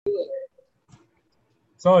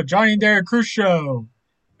So, Johnny and Derek Cruise Show,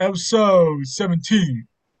 episode 17.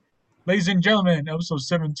 Ladies and gentlemen, episode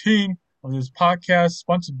 17 of this podcast,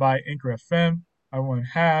 sponsored by Anchor FM. Everyone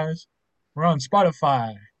has. We're on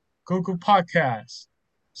Spotify, Google Podcasts.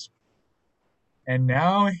 And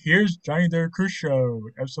now, here's Johnny and Derek Cruise Show,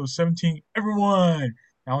 episode 17. Everyone,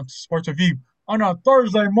 now to Sports Review on a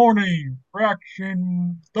Thursday morning.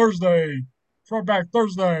 Reaction Thursday. Throwback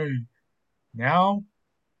Thursday. Now,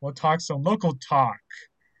 we'll talk some local talk.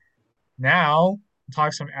 Now, we'll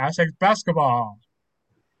talk some Aztecs basketball.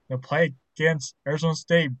 They'll play against Arizona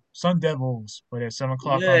State Sun Devils, but at 7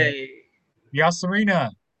 o'clock on Yay. Yas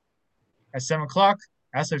Arena. At 7 o'clock,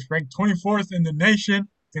 Aztecs ranked 24th in the nation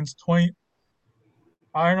against 20.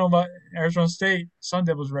 I don't know about Arizona State Sun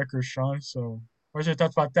Devils record, Sean. So, what's your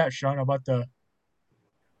thoughts about that, Sean? About the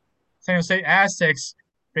San Jose Aztecs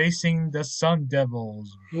facing the Sun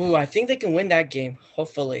Devils? Ooh, I think they can win that game,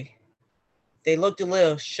 hopefully. They looked a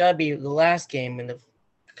little shabby the last game in the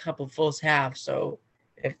couple first half, so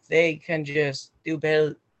if they can just do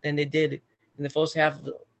better than they did in the first half of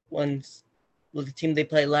the ones with the team they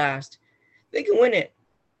played last, they can win it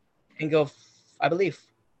and go, I believe,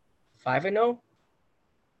 5-0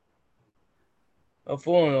 or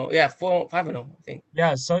 4-0. Yeah, 5-0, I think.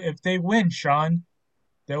 Yeah, so if they win, Sean,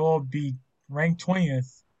 they will be ranked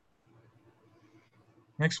 20th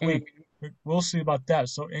next Mm. week. We'll see about that.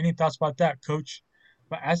 So, any thoughts about that, Coach?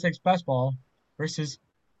 About Aztecs basketball versus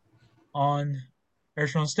on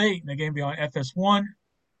Arizona State, and the game be on FS1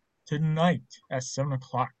 tonight at 7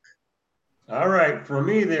 o'clock. All right, for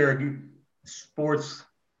me, there, sports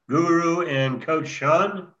guru and coach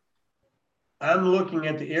Sean. I'm looking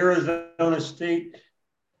at the Arizona State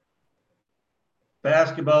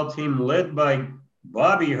basketball team led by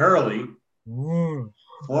Bobby Hurley, Ooh.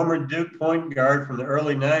 former Duke point guard from the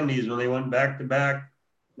early 90s when they went back to back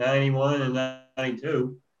 91 and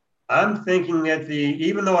 92. I'm thinking that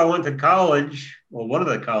even though I went to college, well, one of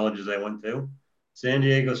the colleges I went to, San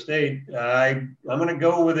Diego State, I'm going to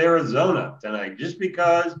go with Arizona tonight just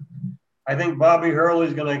because I think Bobby Hurley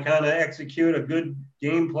is going to kind of execute a good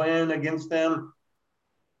game plan against them.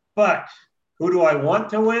 But who do I want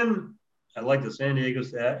to win? I'd like the San Diego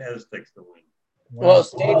Aztecs to win. Well, Wow.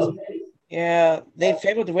 State's, yeah, they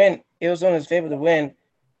favored to win. Arizona's favored to win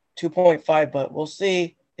 2.5, but we'll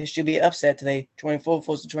see. It should be upset today, 24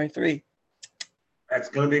 versus 23. That's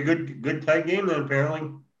going to be a good tight game then,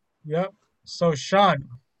 apparently. Yep. So, Sean,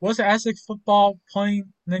 what's the Aztecs football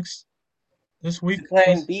playing this week? They're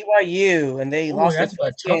playing BYU, and they Oh, lost their that's a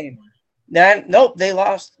first tough game. one. Nope, they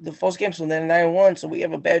lost the first game, so they're 9-1. So we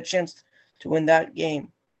have a better chance to win that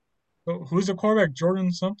game. So who's the quarterback?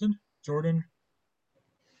 Jordan something? Jordan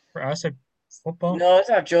for Aztec football? No, it's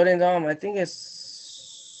not Jordan Dom. I think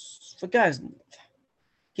it's the guy's.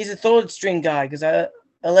 He's a third string guy because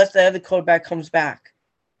unless the other quarterback comes back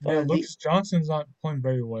Yeah, from the Lucas Johnson's not playing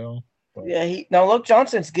very well. But yeah he now Luke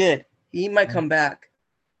Johnson's good. He might um, come back,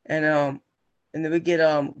 and then we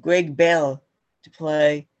get Greg Bell to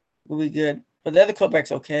play. Will be good, but the other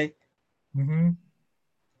quarterback's okay. hmm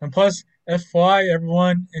And plus, FY,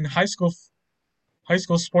 everyone in high school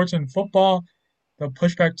sports and football, they'll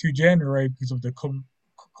push back to January because of the co-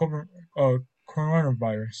 uh,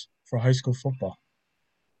 coronavirus for high school football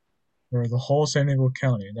for the whole San Diego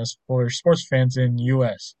County. That's for sports fans in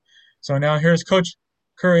U.S. So now here's Coach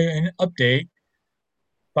Currie an update.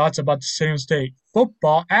 Thoughts about the San Diego State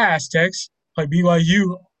football Aztecs play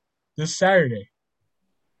BYU this Saturday.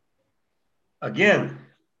 Again,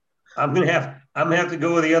 I'm gonna have to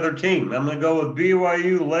go with the other team. I'm gonna go with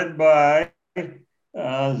BYU led by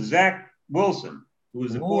Zach Wilson, who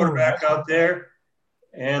was the Ooh, quarterback out there.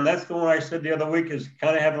 And that's the one I said the other week is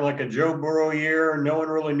kind of having like a Joe Burrow year. No one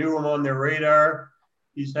really knew him on their radar.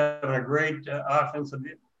 He's having a great offensive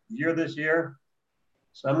year this year.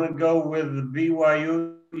 So I'm going to go with the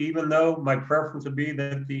BYU, even though my preference would be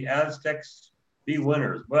that the Aztecs be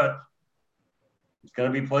winners. But it's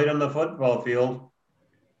going to be played on the football field,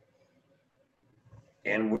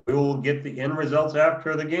 and we will get the end results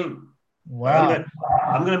after the game. But wow,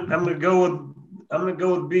 I'm gonna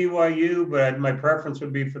go with BYU, but my preference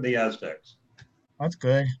would be for the Aztecs. that's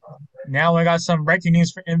good. Now we got some breaking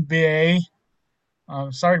news for NBA.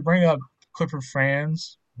 Sorry to bring up Clipper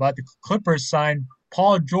fans, but the Clippers signed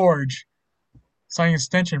Paul George, signing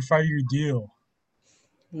extension 5-year deal.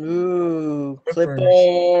 Ooh, Clippers.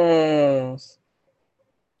 Clippers.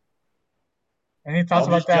 Any thoughts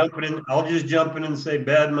about that? I'll just jump in and say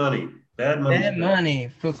bad money. Bad money Bad spent. money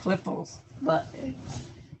for Clippers, but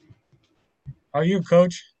Are you,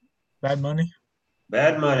 Coach? Bad money?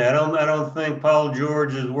 Bad money. I don't think Paul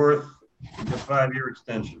George is worth the 5-year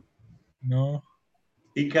extension. No.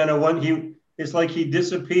 He kind of went. It's like he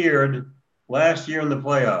disappeared last year in the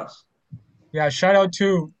playoffs. Yeah, shout out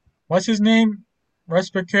to what's his name?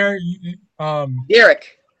 Respecare.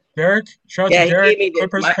 Derek. Derek. Shout out to Yeah, he Derek, gave me this.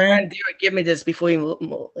 Clippers My fan. friend Derek gave me this before he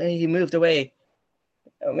moved away.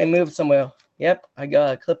 He moved somewhere. Yep, I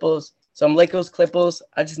got Clippers, some Lakers Clippers.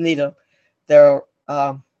 I just need them. They're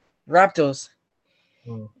Raptors,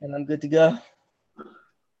 Oh. and I'm good to go.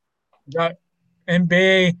 Got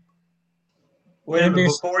NBA. Wait a minute, NBA.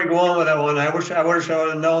 before we go on with that one, I wish I would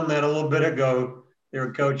have known that a little bit ago,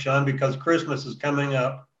 there, Coach Sean, because Christmas is coming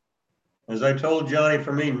up. As I told Johnny,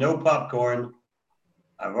 for me, no popcorn.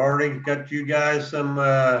 I've already got you guys some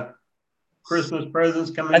Christmas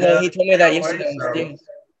presents I coming know down he the told me that fairway. yesterday on the So stairs.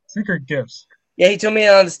 Secret gifts. Yeah, he told me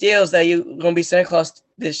on the stairs that you gonna be Santa Claus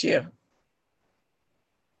this year.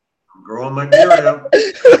 I'm growing my beard out.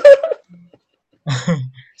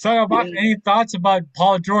 So, about any thoughts about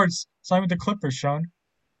Paul George signing with the Clippers, Sean?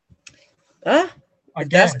 Huh? If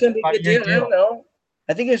that's Again, gonna be a about good your deal, I deal. don't know.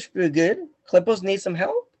 I think it should be good. Clippers need some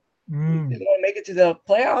help. They want to make it to the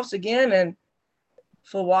playoffs again, and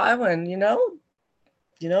for a while, and you know,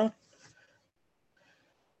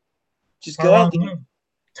 just go Tyronn out there. Lue.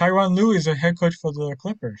 Tyronn Lue is a head coach for the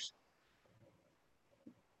Clippers.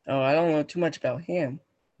 Oh, I don't know too much about him.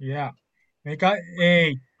 Yeah. They got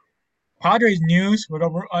a Padres news,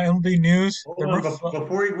 whatever MLB news. The Hold on, roof.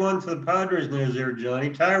 before you go on to the Padres news there, Johnny.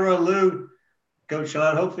 Tyronn Lue, Coach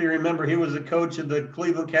Sean, hopefully you remember he was the coach of the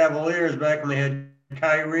Cleveland Cavaliers back when they had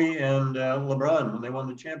Kyrie and LeBron when they won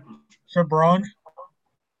the championship. LeBron.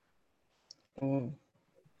 Mm.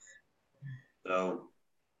 So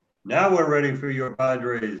now we're ready for your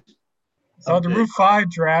Padres So the update. Roof 5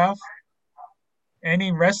 draft.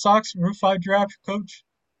 Any Red Sox Roof 5 draft, coach?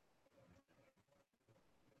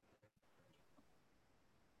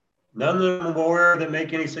 None of them I'm aware that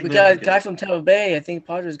make any We got a guy significance. from Tampa Bay. I think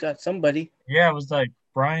Padres got somebody. Yeah, it was like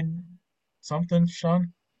Brian something,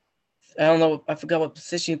 Sean. I don't know. I forgot what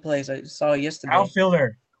position he plays. I saw it yesterday.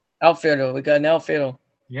 Outfielder. Outfielder. We got an outfielder.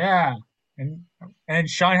 Yeah. And and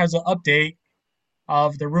Sean has an update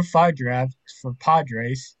of the Roof 5 draft for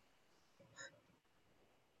Padres.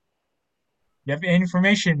 You have any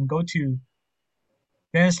information, go to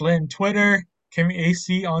Dennis Lynn Twitter, Kimmy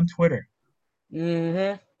AC on Twitter,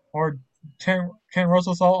 Mm-hmm. or Ken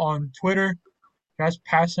Rosenthal on Twitter, Josh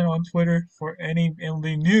Passon on Twitter for any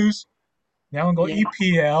MLB news. Now we go Yeah.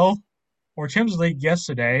 EPL or Champions League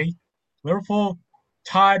yesterday. Liverpool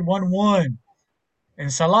tied 1-1.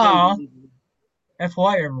 And Salah,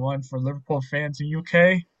 FY everyone for Liverpool fans in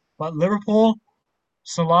UK, but Liverpool,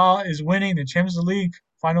 Salah is winning the Champions League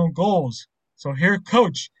final goals. So here,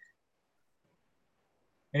 coach,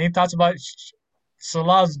 any thoughts about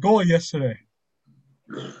Salah's goal yesterday?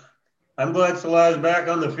 I'm glad Salah's back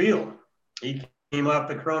on the field. He came off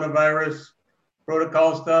the coronavirus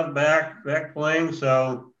protocol stuff, back playing.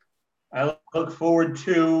 So I look forward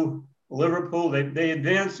to Liverpool. They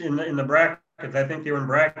advanced in the brackets. I think they were in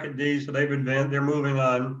bracket D, so they've advanced. They're moving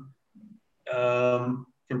on,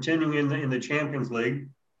 continuing in the Champions League.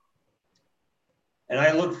 And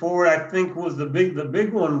I look forward. I think was the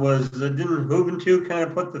big one was didn't Juventus kind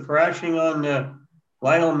of put the thrashing on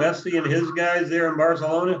Lionel Messi and his guys there in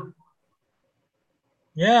Barcelona?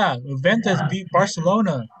 Yeah, Juventus beat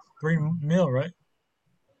Barcelona 3-0, right?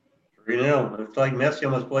 3-0. It's like Messi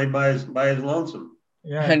almost played by his lonesome.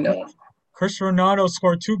 Yeah, I know. Cristiano Ronaldo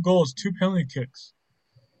scored 2 goals, 2 penalty kicks.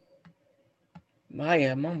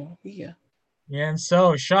 Maya, mama, yeah. Yeah, and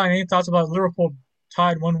so, Sean, any thoughts about Liverpool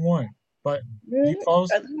tied 1-1? But you I close?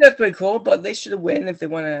 think that's pretty cool, but they should have win if they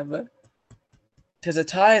want to have a. Because a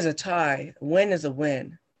tie is a tie. A win is a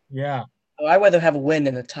win. Yeah, I'd rather have a win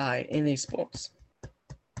than a tie in these sports.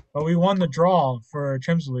 but we won the draw for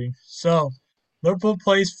Champions League. So, Liverpool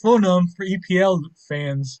plays Fulham for EPL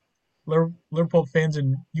fans, Liverpool fans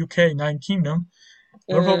in UK, United Kingdom.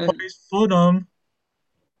 Liverpool Mm, plays Fulham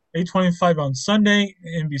 8:25 on Sunday,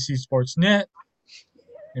 NBC Sports Net.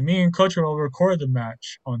 And me and Coach will record the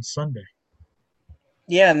match on Sunday.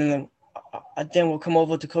 yeah, and then we'll come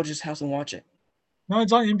over to Coach's house and watch it. No,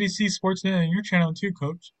 it's on NBC Sports Net and your channel too,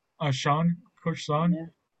 Coach. Sean, Coach Sean. Yeah.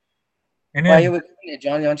 And Why are you then recording it,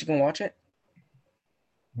 John? Aren't you gonna watch it?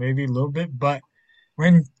 maybe a little bit, but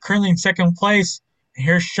we're currently in second place.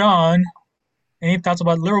 Here's Sean. Any thoughts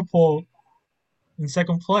about Liverpool in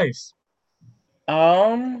second place?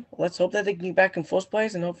 Let's hope that they can get back in first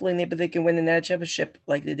place, and hopefully maybe they can win the Net Championship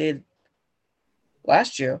like they did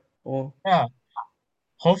last year. Or Yeah.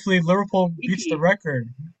 Hopefully Liverpool beats the repeat.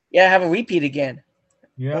 record. Yeah, have a repeat again.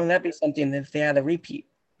 Yeah. Wouldn't that be something if they had a repeat?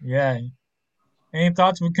 Yeah. Any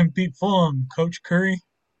thoughts we can beat Fulham, Coach Currie?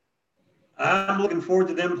 I'm looking forward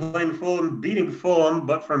to them playing Fulham, beating Fulham.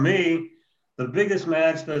 But for me, the biggest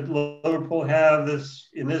match that Liverpool have this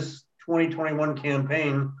 2021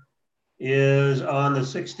 campaign is on the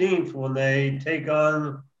 16th when they take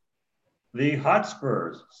on the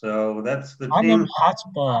Hotspurs. So that's the On them team.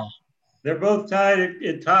 Hotspur. They're both tied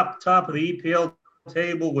at top of the EPL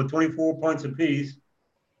table with 24 points apiece.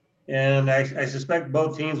 And I suspect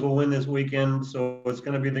both teams will win this weekend. So it's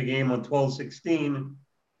going to be the game on 12-16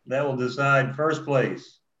 that will decide first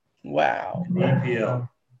place Wow. in the EPL.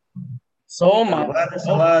 So Oh I'm my. glad that Oh,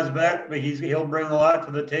 Salah's back, but he'll bring a lot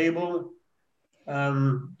to the table.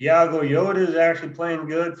 Thiago Yoda is actually playing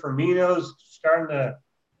good. Firmino's starting to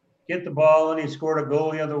get the ball, and he scored a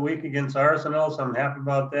goal the other week against Arsenal, so I'm happy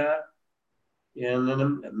about that. And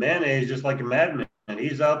then Mane is just like a madman.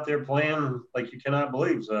 He's out there playing like you cannot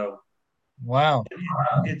believe. So wow.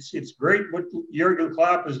 it's great what Jurgen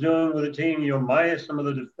Klopp is doing with the team. Minus some of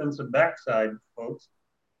the defensive backside folks.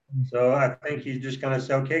 So I think he's just going to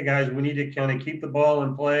say, okay, guys, we need to kind of keep the ball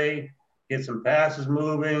in play, get some passes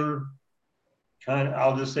moving.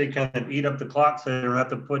 I'll just say, kind of eat up the clock, so they don't have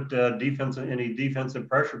to put any defensive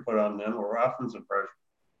pressure put on them or offensive pressure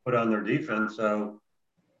put on their defense. So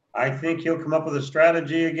I think he'll come up with a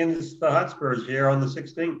strategy against the Hotspurs here on the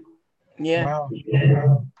 16th. yeah.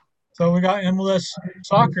 Wow. So we got MLS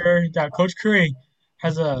soccer. You got Coach Currie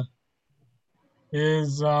has a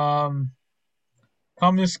is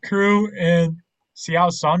Communist Crew and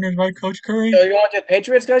Seattle Sounders by Coach So Currie. you want the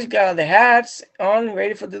Patriots guys? You got the hats on,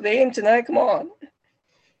 ready for the game tonight. Come on.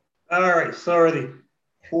 All right, sorry.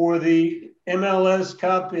 For the MLS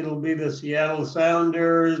Cup, it'll be the Seattle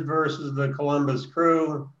Sounders versus the Columbus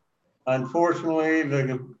Crew. Unfortunately,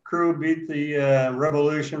 the Crew beat the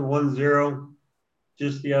Revolution 1-0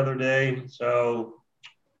 just the other day. So,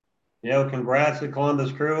 congrats to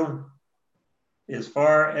Columbus Crew. As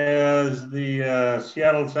far as the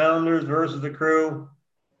Seattle Sounders versus the Crew,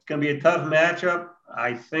 it's going to be a tough matchup.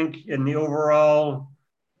 I think in the overall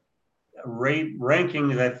rate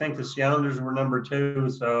rankings, I think the Sounders were number 2.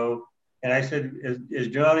 So, and I said, as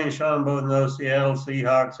Johnny and Sean both know, Seattle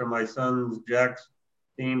Seahawks are my son's Jack's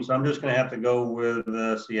team. So I'm just going to have to go with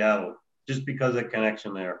Seattle just because of the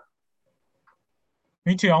connection there.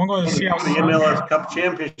 Me too. I'm going to The Seattle Sounders. MLS Cup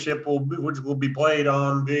Championship, which will be played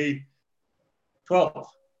on the 12th.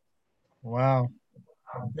 Wow.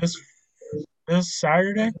 This this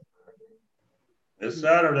Saturday. This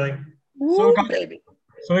Saturday. So we Woo, got baby.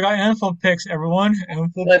 so we got NFL picks, everyone.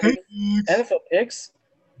 NFL Baby. picks. NFL picks.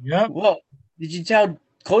 Yep. Whoa. Did you tell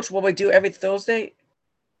Coach what we do every Thursday?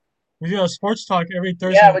 We do a sports talk every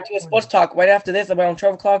Thursday Yeah, we do a sports talk right after this, around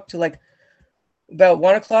 12 o'clock to like about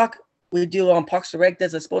 1 o'clock. We do Parks and Rec.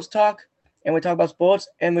 There's a sports talk, and we talk about sports,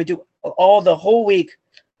 and we do all the whole week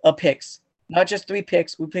of picks, not just 3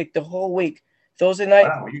 picks. We pick the whole week, Thursday night,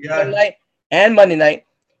 Wow, you Sunday got night, and Monday night.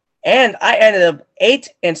 And I ended up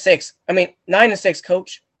 8-6. I mean 9-6,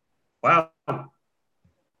 Coach. wow.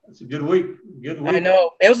 That's a good week. Good I week.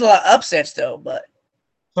 know it was a lot of upsets though, but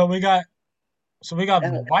So we got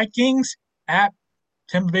that- Vikings at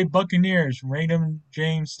Tampa Bay Buccaneers, Raymond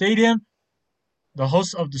James Stadium, the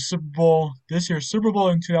host of the Super Bowl this year's Super Bowl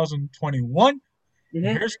in 2021. And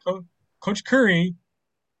mhm. here's Coach Currie,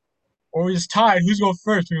 or he's tied. Who's going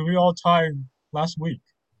first? Because we all tied last week.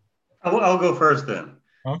 I'll go first then.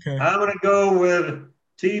 Okay. I'm going to go with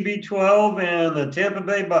TB12 and the Tampa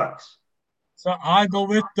Bay Bucks. So I go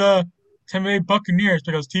with the Tampa Bay Buccaneers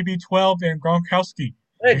because TB12 and Gronkowski.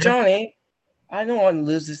 Hey And here's Johnny, I don't want to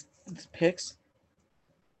lose this picks.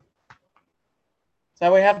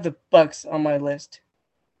 So I have the Bucks on my list.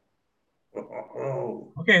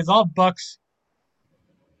 Oh. okay, it's all Bucks.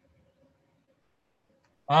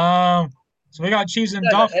 Um, so we got Chiefs and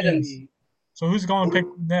You're ahead of Dolphins. me. So who's going to pick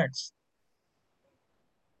Who, next?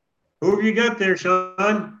 who have you got there,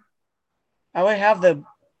 Sean? I already have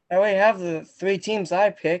the 3 teams I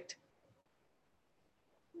picked.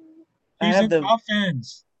 I Chiefs have and the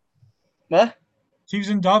Dolphins. what? Chiefs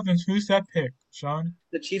and Dolphins. Who's that pick, Sean?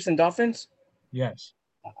 The Chiefs and Dolphins. Yes.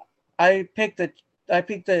 I picked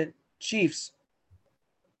the Chiefs.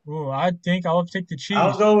 Oh, I think I'll take the I'll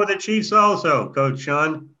Chiefs. go with the Chiefs also, Coach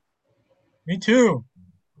Sean. Me too.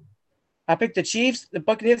 I picked the Chiefs, the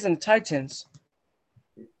Buccaneers, and the Titans.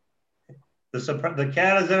 The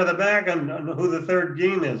cat is out of the bag on who the third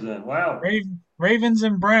game is in. Wow. Ravens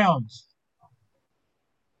and Browns.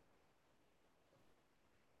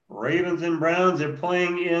 Ravens and Browns are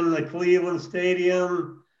playing in the Cleveland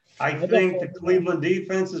Stadium. I I go think for the Cleveland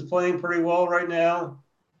defense is playing pretty well right now.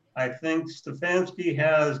 I think Stefanski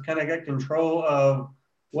has kind of got control of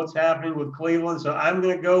what's happening with Cleveland. So I'm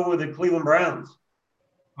going to go with the Cleveland Browns.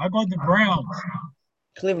 How about the Browns?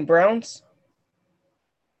 Cleveland Browns.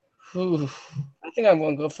 Whew. I think I'm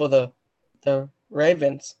going to go for the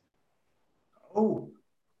Ravens. Oh,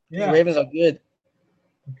 The Yeah. Ravens are good.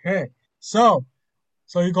 Okay. So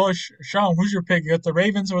you go, Sean. Who's your pick? You got the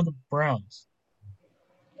Ravens or the Browns?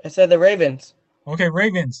 I said the Ravens. Okay,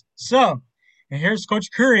 Ravens. So, and here's Coach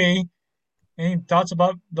Currie. Any thoughts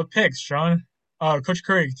about the picks, Sean? Coach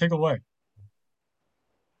Currie, take it away.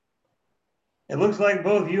 it looks like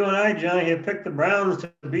both you and I, Johnny, have picked the Browns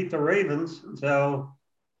to beat the Ravens. So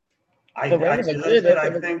The Ravens are as I good. said, They're I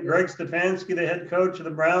good. think Greg Stefanski, the head coach of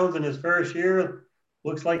the Browns in his first year,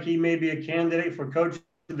 looks like he may be a candidate for coach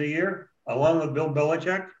of the year, along with Bill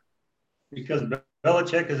Belichick, because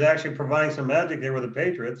Belichick is actually providing some magic there with the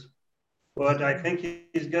Patriots. But I think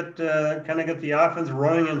he's got kind of got the offense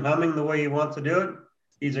running and humming the way he wants to do it.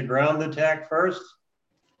 He's a ground attack first.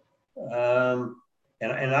 And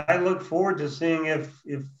I look forward to seeing if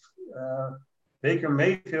Baker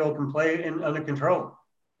Mayfield can play under control.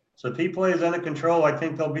 So if he plays under control, I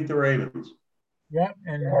think they'll beat the Ravens. Yeah,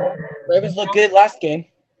 and Ravens look good last game.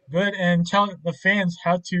 good. And tell the fans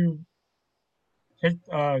how to take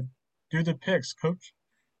do the picks, Coach.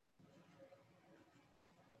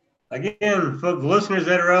 Again, for the listeners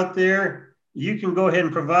that are out there, you can go ahead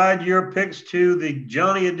and provide your picks to the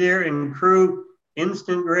Johnny Adair and Crew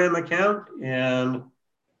Instagram account, and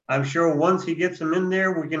I'm sure once he gets them in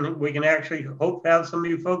there, we can actually hope to have some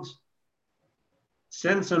of you folks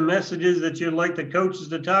send some messages that you'd like the coaches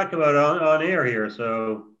to talk about on air here.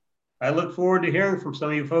 So I look forward to hearing from some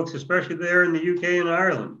of you folks, especially there in the UK and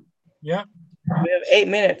Ireland. Yep, We have 8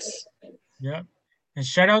 minutes. yep. And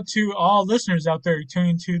shout out to all listeners out there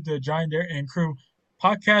tuning to the Giant Dare and Crew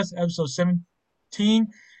podcast, episode 17.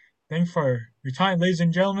 Thanks for your time, ladies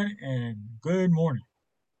and gentlemen, and good morning.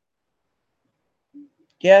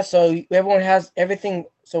 Yeah, so everyone has everything.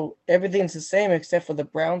 So everything's the same except for the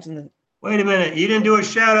Browns and the. Wait a minute. You didn't do a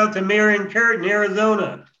shout out to Marion Kurt in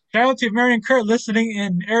Arizona. Shout out to Marion Kurt listening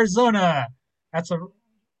in Arizona.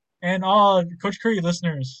 And all Coach Curry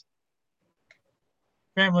listeners,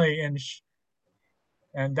 family,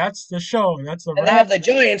 and that's the show. That's the And they wrap. have the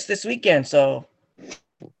Giants this weekend, so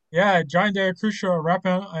Yeah, Giant Dare Cruise Show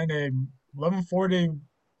wrapping up on a 11:40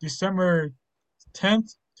 December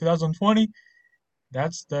 10th, 2020.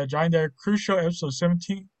 That's the Giant Dare Cruise Show episode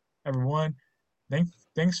 17. Everyone,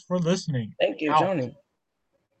 thanks for listening. thank you, Out. Johnny.